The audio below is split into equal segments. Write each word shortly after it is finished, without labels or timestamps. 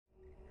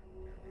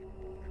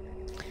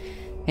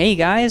Hey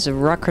guys,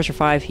 Rock Crusher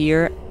 5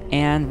 here,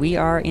 and we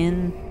are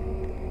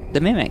in the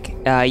Mimic.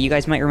 You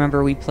guys might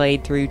remember we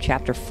played through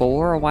Chapter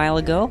 4 a while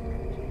ago,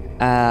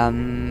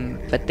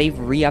 but they've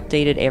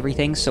re-updated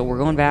everything, so we're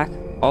going back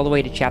all the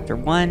way to Chapter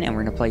 1, and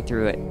we're going to play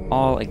through it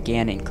all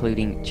again,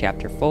 including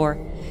Chapter 4.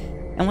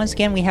 And once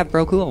again, we have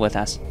Bro Cool with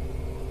us.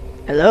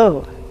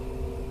 Hello,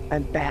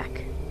 I'm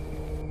back.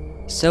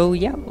 So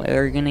yeah,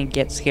 we're gonna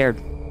get scared.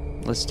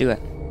 Let's do it.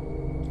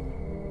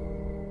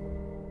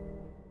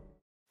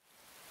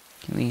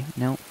 Can we?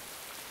 No.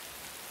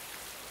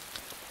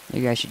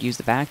 Maybe I should use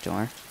the back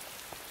door.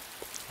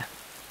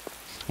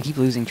 I keep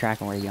losing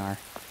track of where you are.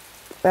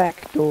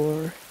 Back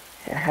door.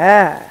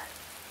 Haha.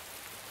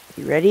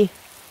 You ready?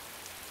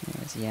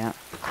 Yes, yeah.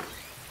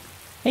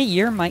 Hey,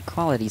 your mic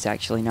quality's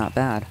actually not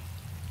bad.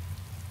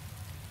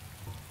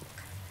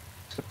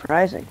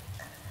 Surprising.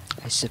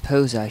 I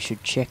suppose I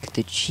should check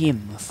the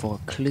gym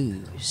for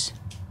clues.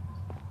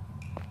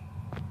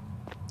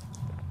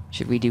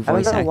 Should we do voice I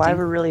don't know acting? why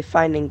we're really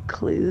finding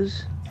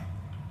clues.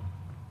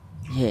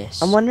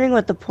 Yes. I'm wondering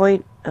what the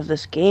point of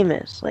this game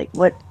is. Like,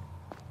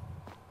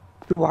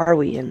 who are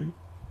we in?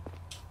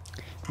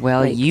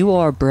 Well, like, you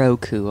are Bro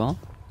Cool,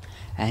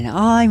 and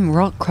I'm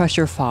Rock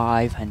Crusher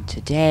 5, and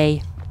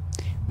today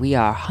we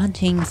are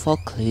hunting for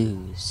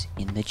clues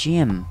in the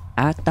gym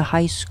at the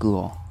high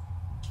school.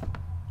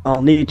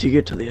 I'll need to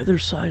get to the other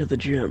side of the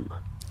gym.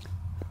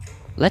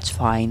 Let's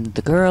find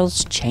the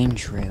girls'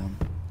 change room.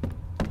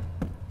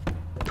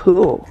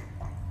 Pool.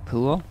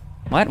 Pool?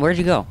 What? Where'd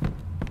you go?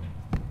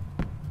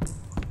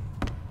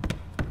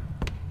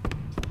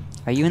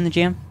 Are you in the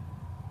gym?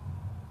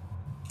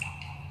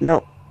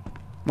 No.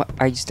 What?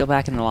 Are you still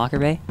back in the locker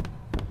bay?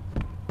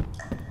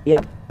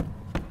 Yep.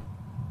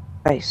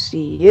 I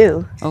see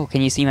you. Oh,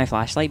 can you see my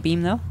flashlight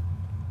beam though?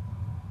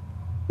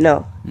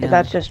 No. No.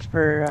 That's just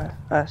for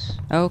us.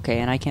 Okay,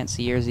 and I can't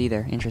see yours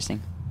either.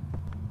 Interesting.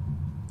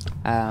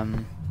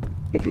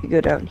 If you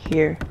go down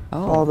here,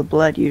 Oh. follow the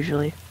blood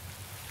usually.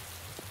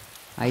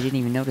 I didn't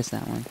even notice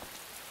that one.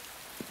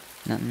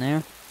 Nothing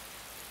there?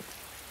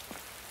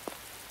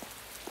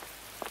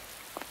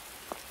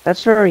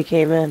 That's where we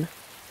came in.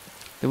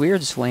 The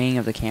weird swaying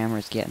of the camera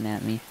is getting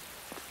at me.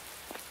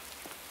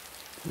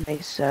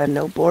 Nice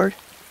no board.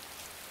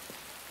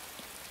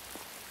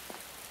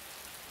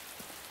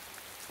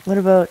 What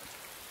about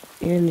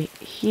in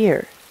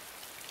here?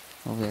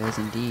 Oh, there is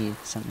indeed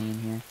something in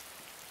here.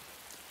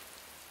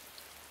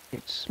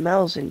 It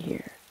smells in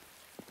here.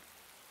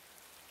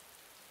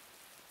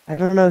 I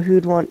don't know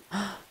who'd want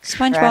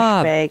trash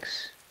SpongeBob!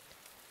 bags.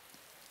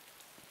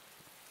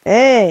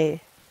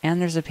 Hey!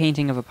 And there's a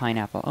painting of a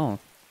pineapple. Oh.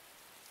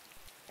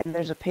 And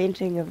there's a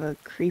painting of a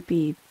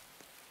creepy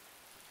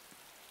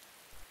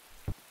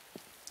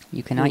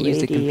You cannot use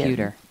the lady and-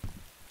 computer.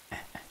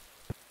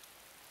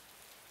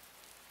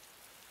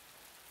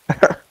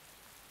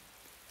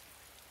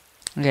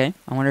 Okay,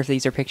 I wonder if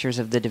these are pictures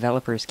of the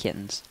developers'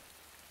 kittens.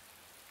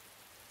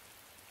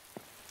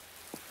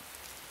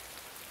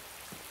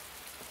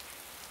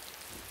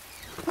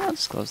 I'll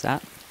just close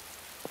that.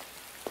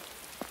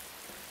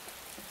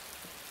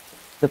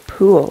 the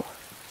pool.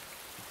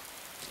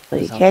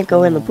 But you There's a can't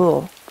go in the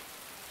pool. pool.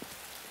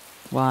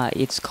 Why,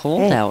 it's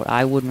cold Hey. out.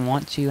 I wouldn't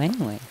want to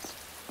anyways.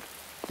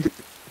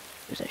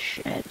 There's a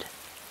shed.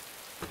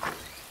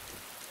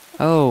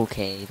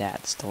 Okay,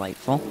 that's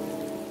delightful.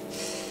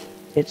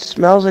 It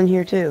smells in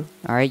here too.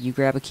 Alright, you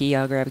grab a key,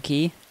 I'll grab a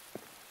key.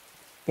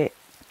 Okay.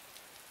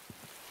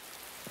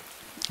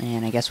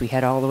 And I guess we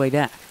head all the way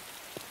back.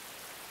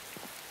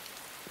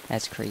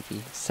 That's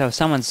creepy. So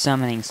someone's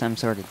summoning some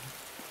sort of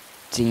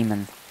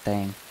demon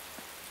thing.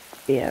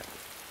 Yeah.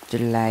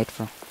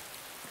 Delightful.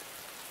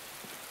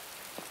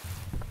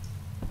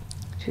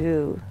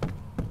 2.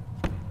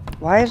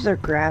 Why is there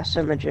grass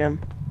in the gym?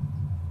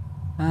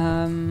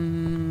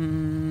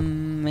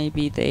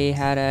 Maybe they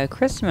had a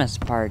Christmas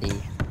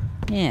party.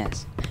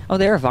 Yes. Oh,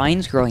 there are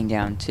vines growing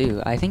down,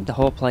 too. I think the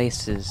whole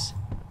place is...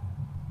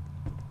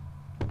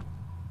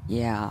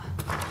 Yeah.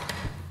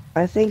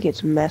 I think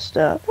it's messed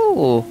up.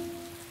 Ooh.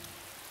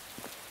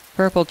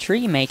 Purple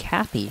tree make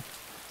happy.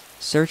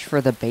 Search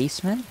for the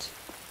basement?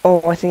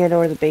 Oh, I think I know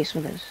where the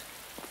basement is.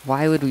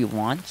 Why would we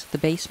want the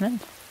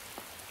basement?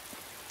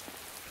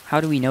 How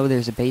do we know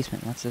there's a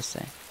basement? What's this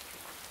say?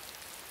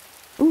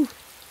 Ooh.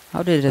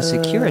 How did a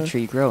Sakura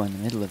tree grow in the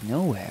middle of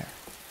nowhere?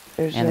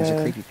 There's And there's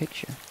a creepy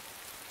picture.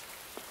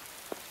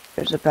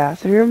 There's a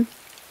bathroom.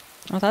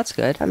 Oh, that's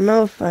good. I don't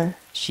know if I...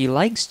 She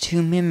likes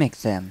to mimic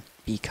them.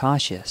 Be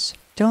cautious.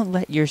 Don't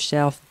let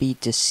yourself be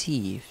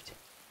deceived.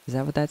 Is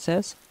that what that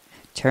says?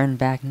 Turn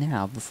back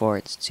now before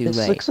it's too This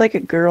late. looks like a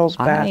girl's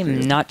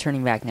bathroom. I'm not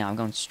turning back now. I'm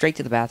going straight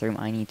to the bathroom.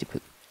 I need to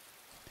poop.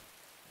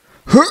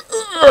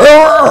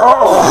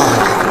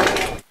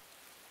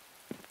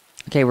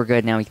 Okay, we're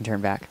good. Now we can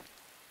turn back.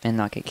 And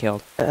not get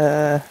killed.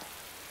 Okay.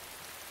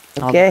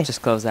 I'll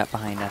just close that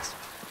behind us.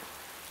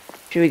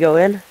 Should we go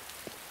in?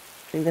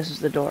 I think this is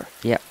the door.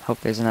 Yep,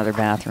 hope there's another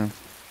bathroom.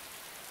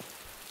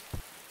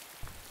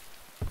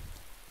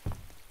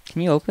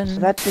 Can you open? So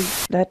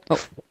that...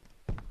 Oh.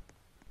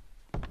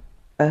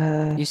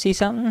 You see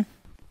something?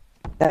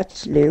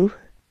 That's new.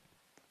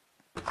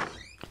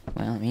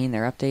 Well, I mean,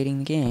 they're updating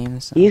the game,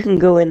 so... You can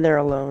go in there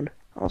alone.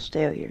 I'll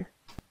stay out here.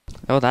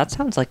 Oh, that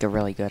sounds like a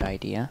really good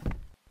idea.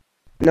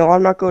 No,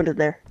 I'm not going in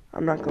there.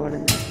 I'm not going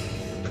in there.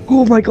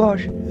 Oh my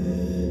gosh!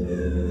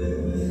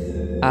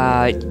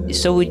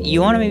 So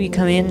you want to maybe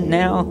come in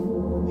now?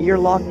 You're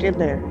locked in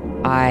there.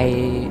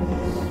 I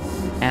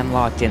am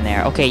locked in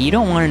there. Okay, you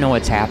don't want to know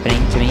what's happening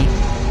to me.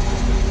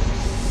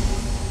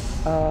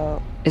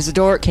 Is the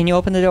door... Can you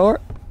open the door?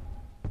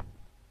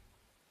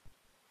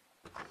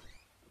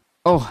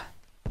 Oh.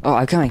 Oh,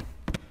 I'm coming.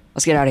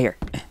 Let's get out of here.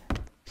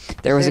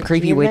 There was a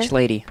creepy witch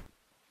lady.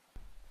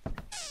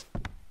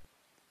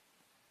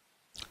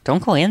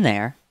 Don't go in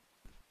there.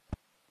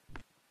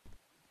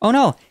 Oh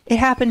no! It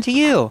happened to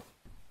you!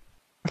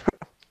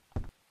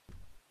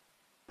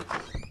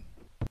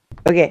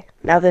 Okay,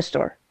 now this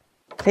door.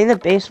 I think the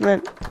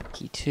basement...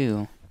 Key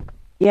 2.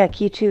 Yeah,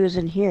 key 2 is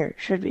in here.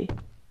 Should be.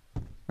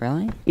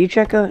 Really? You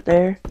check out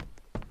there.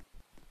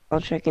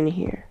 I'll check in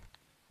here.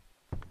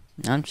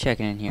 I'm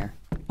checking in here.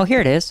 Oh, here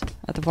it is.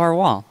 At the far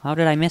wall. How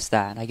did I miss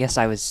that? I guess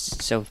I was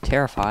so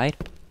terrified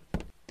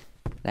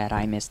that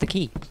I missed the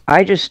key.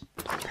 I just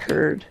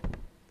heard,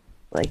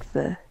 like,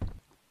 the...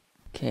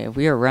 Okay,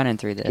 we are running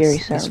through scary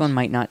this. sounds. This one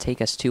might not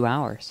take us 2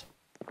 hours.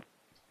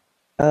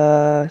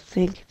 I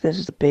think this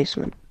is the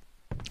basement.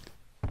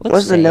 Let's What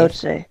does the save. note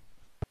say?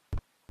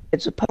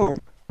 It's a poem.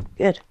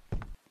 Good.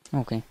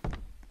 Okay.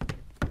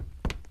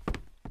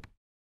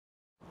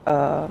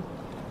 Oh.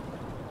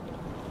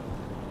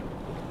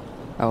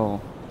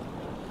 Oh.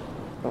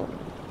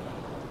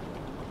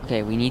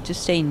 Okay, we need to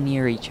stay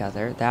near each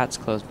other. That's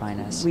close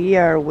behind us. We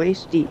are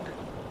waist deep.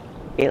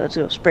 Okay, let's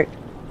go. Sprint.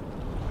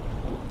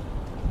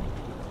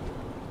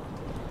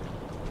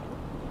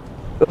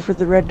 Go for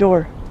the red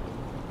door.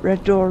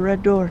 Red door,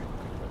 red door.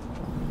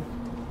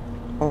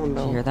 Oh Did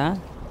you hear no. that?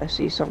 I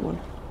see someone.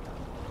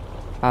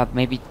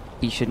 Maybe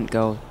we shouldn't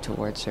go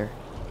towards her.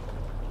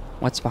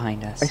 What's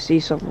behind us? I see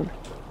someone.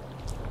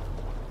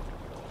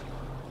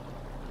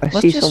 I Let's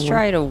see just someone.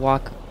 try to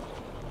walk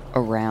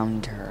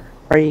around her.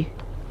 Are you?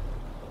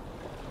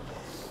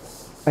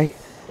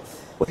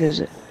 What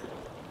is it?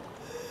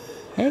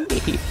 Hey,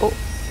 oh,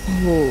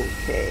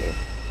 Okay.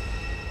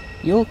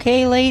 you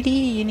okay, lady?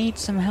 You need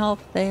some help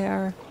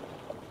there?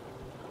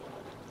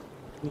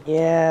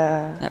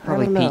 Yeah. That I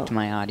probably don't know. peaked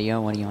my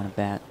audio. What do you want to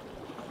bet?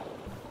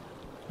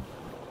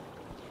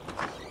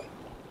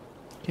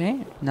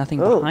 Okay, nothing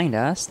Oh. behind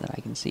us that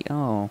I can see.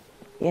 Oh,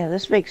 Yeah,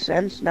 this makes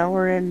sense. Now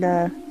we're in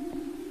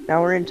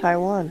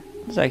Taiwan.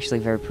 it's actually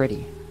very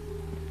pretty.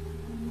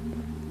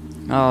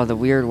 Oh, the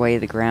weird way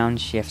the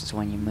ground shifts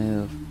when you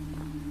move.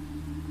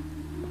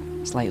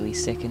 Slightly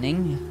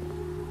sickening.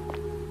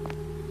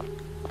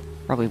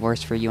 Probably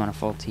worse for you on a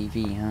full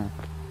TV, huh?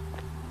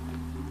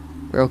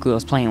 Roku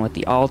is playing with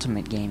the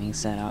ultimate gaming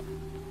setup.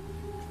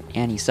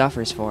 And he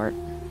suffers for it.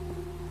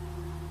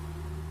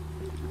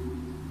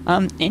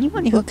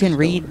 Anyone who can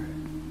read...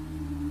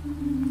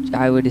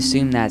 I would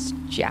assume that's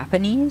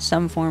Japanese?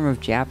 Some form of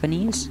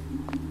Japanese?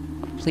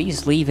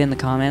 Please leave in the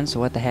comments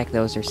what the heck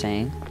those are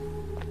saying.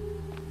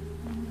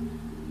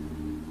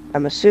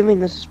 I'm assuming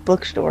this is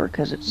bookstore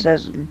because it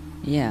says in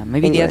Yeah,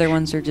 maybe the other English.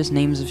 ones are just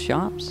names of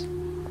shops.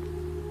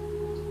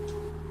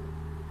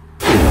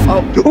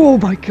 Oh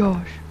my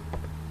gosh.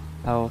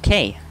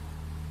 Okay.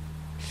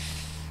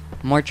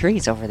 More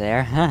trees over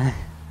there, huh?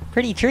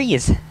 Pretty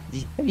trees.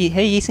 Have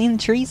you seen the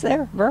trees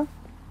there, bro?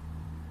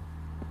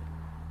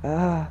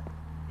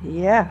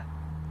 Yeah.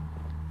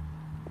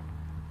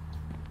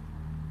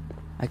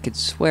 I could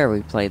swear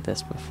we played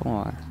this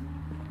before.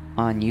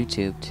 On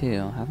YouTube,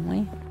 too, haven't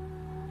we?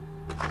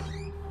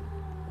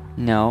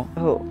 No,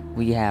 Oh,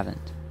 we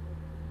haven't.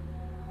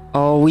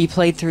 Oh, we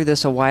played through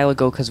this a while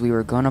ago because we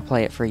were gonna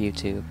play it for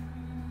YouTube.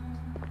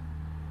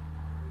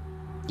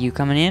 You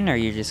coming in, or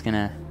you're just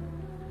gonna...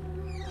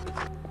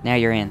 Now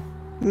you're in.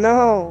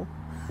 no.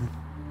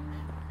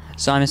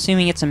 So I'm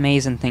assuming it's a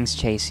maze and things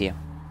chase you.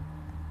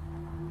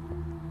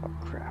 Oh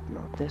crap,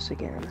 not this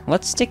again.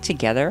 Let's stick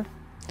together.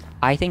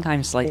 I think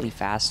I'm slightly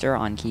faster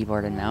on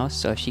keyboard and mouse,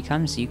 so if she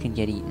comes, you can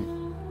get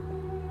eaten.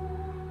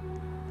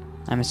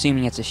 I'm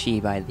assuming it's a she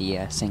by the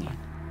singing.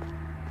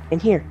 In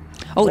here.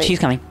 Oh, Wait. she's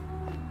coming.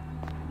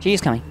 She's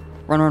coming.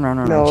 Run, run, run,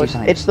 run, No, run. it's, She's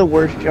behind it's the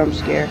worst jump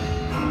scare.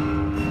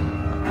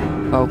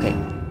 Okay.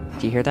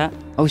 Do you hear that?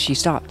 Oh, she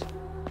stopped.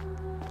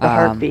 The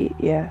heartbeat,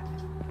 yeah.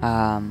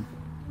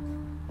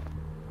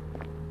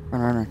 Run,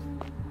 run,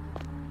 run.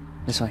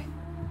 This way.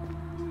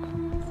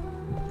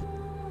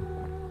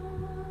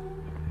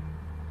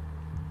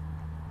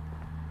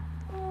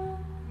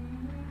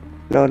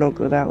 No, don't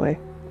go that way.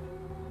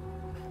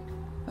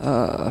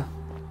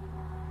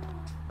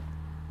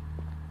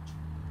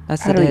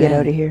 That's How the do we dead get end.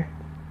 out of here?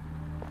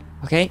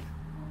 Okay.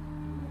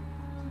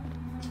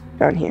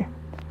 Down here.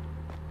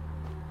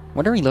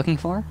 What are we looking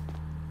for?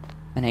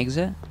 An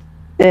exit?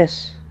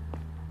 This.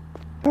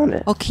 Found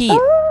it. Oh, key.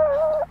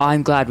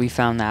 I'm glad we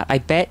found that. I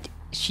bet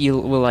she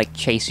will, like,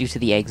 chase you to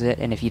the exit,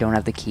 and if you don't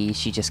have the key,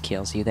 she just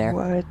kills you there.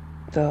 What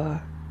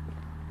the...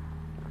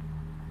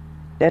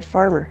 Dead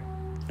farmer.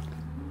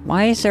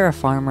 Why is there a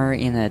farmer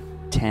in a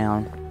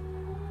town?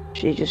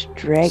 She just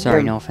dragged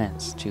Sorry, him no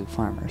offense to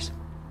farmers.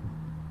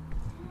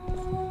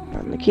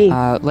 on the key.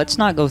 Let's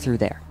not go through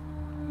there.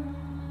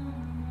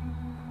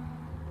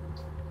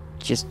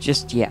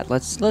 Just yet.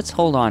 Let's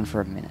hold on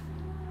for a minute.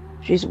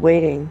 She's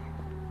waiting.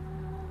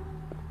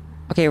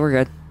 Okay, we're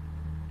good.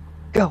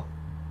 Go.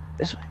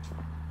 This way.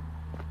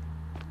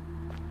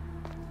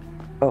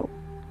 Oh.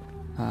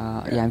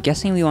 Yeah, I'm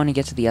guessing we want to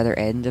get to the other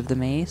end of the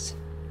maze.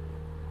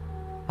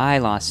 I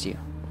lost you.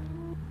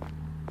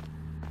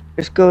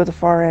 Just go to the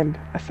far end.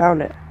 I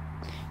found it.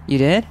 You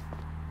did?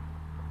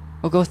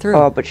 We'll go through.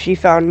 Oh, but she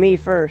found me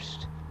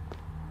first.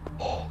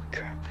 Holy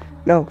crap.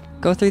 No.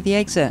 Go through the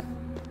exit.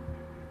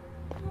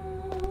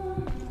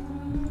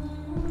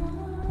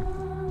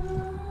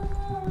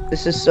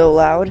 This is so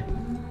loud.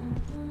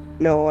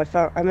 No,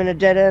 I'm in a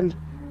dead end.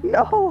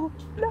 No.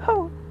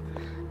 No.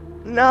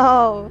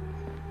 No.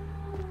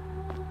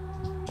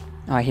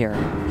 Oh, I hear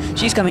her.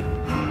 She's coming.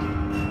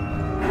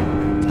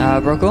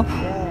 Broco?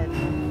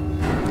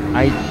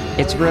 Dead.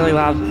 It's really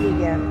loud. Me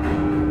again.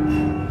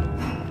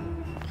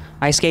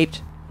 I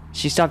escaped.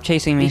 She stopped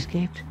chasing me.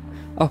 Escaped.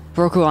 Oh,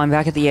 Broco, I'm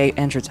back at the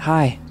entrance.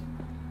 Hi.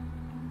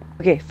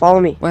 Okay,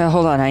 follow me. Well,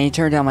 hold on. I need to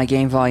turn down my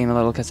game volume a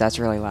little because that's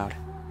really loud.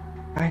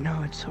 I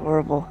know, it's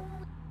horrible.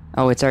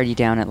 Oh, it's already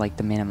down at like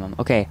the minimum.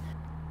 Okay.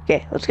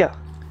 Okay, let's go.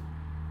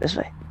 This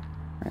way.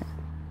 Right.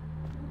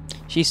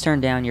 She's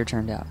turned down, you're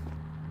turned up.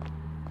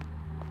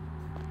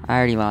 I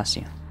already lost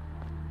you.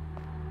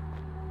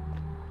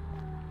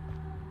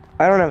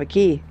 I don't have a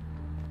key.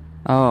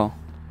 Oh.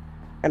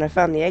 And I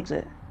found the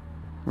exit.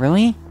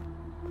 Really?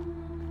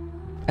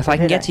 If I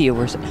can did get I? to you,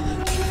 we're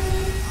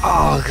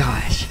Oh,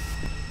 gosh.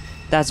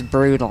 That's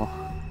brutal.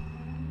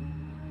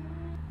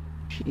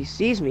 She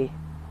sees me.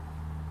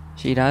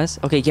 She does?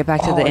 Okay, get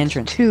back to the it's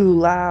entrance. too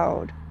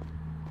loud.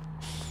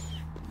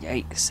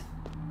 Yikes.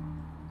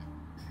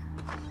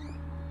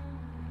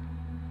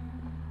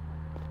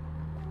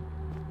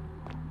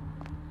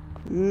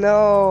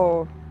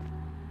 No.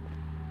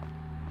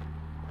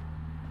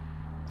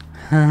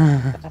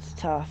 That's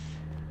tough.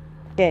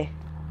 Okay.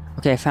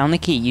 Okay, I found the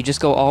key. You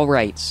just go all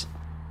rights.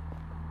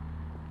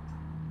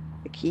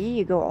 The key,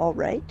 you go all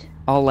right?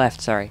 All left,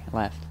 sorry.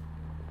 Left.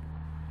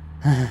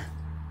 I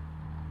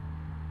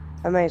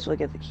might as well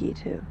get the key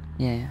too.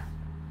 Yeah.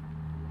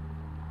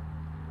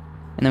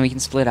 And then we can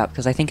split up,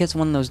 because I think it's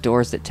one of those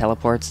doors that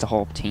teleports the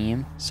whole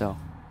team, so...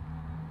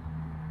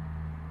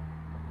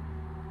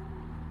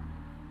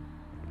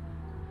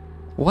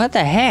 What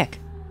the heck?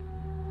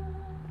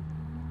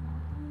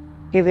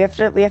 Okay, we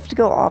have to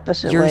go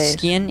opposite Your ways.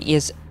 skin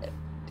is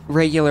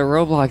regular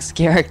Roblox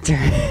character.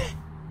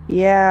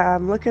 Yeah,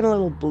 I'm looking a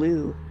little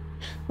blue.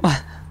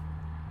 What?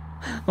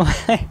 What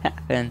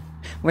happened?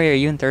 Wait, are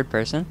you in third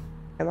person?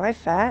 Am I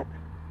fat?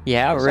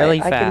 Yeah, 'Cause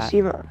really I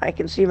fat. I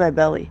can see my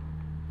belly.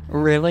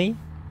 Really?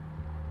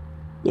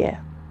 Yeah.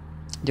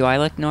 Do I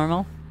look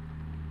normal?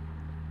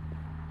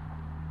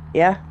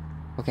 Yeah?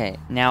 Okay,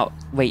 now,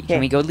 wait, can Okay.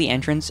 we go to the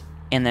entrance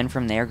and then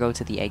from there go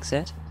to the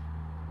exit?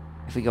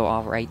 If we go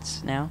all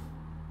rights now?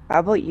 How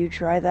about you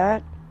try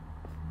that?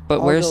 But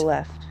I'll where's... go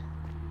left.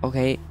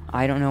 Okay,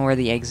 I don't know where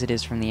the exit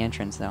is from the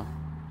entrance, though.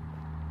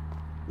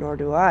 Nor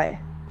do I.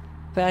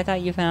 But I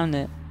thought you found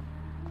it.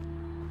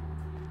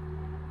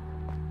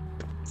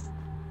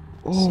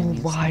 Oh Silly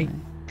my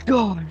sign.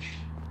 gosh.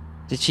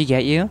 Did she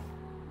get you?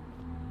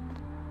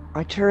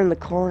 I turned the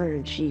corner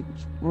and she's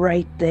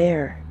right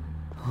there.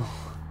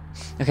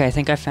 Okay, I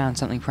think I found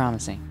something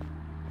promising.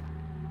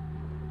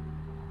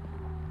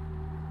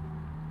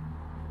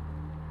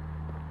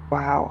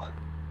 Wow.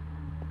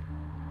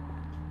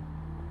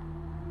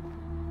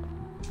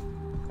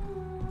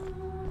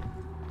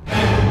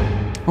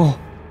 Oh,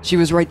 she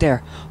was right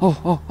there. Oh,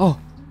 oh, oh.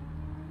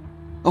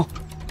 Oh.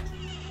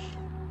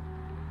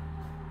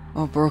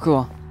 Oh, bro,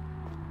 cool.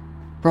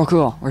 Bro,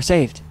 cool. We're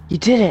saved. You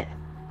did it.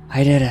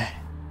 I did it.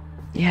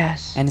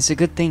 Yes. And it's a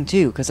good thing,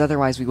 too, because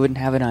otherwise we wouldn't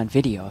have it on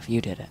video if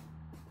you did it.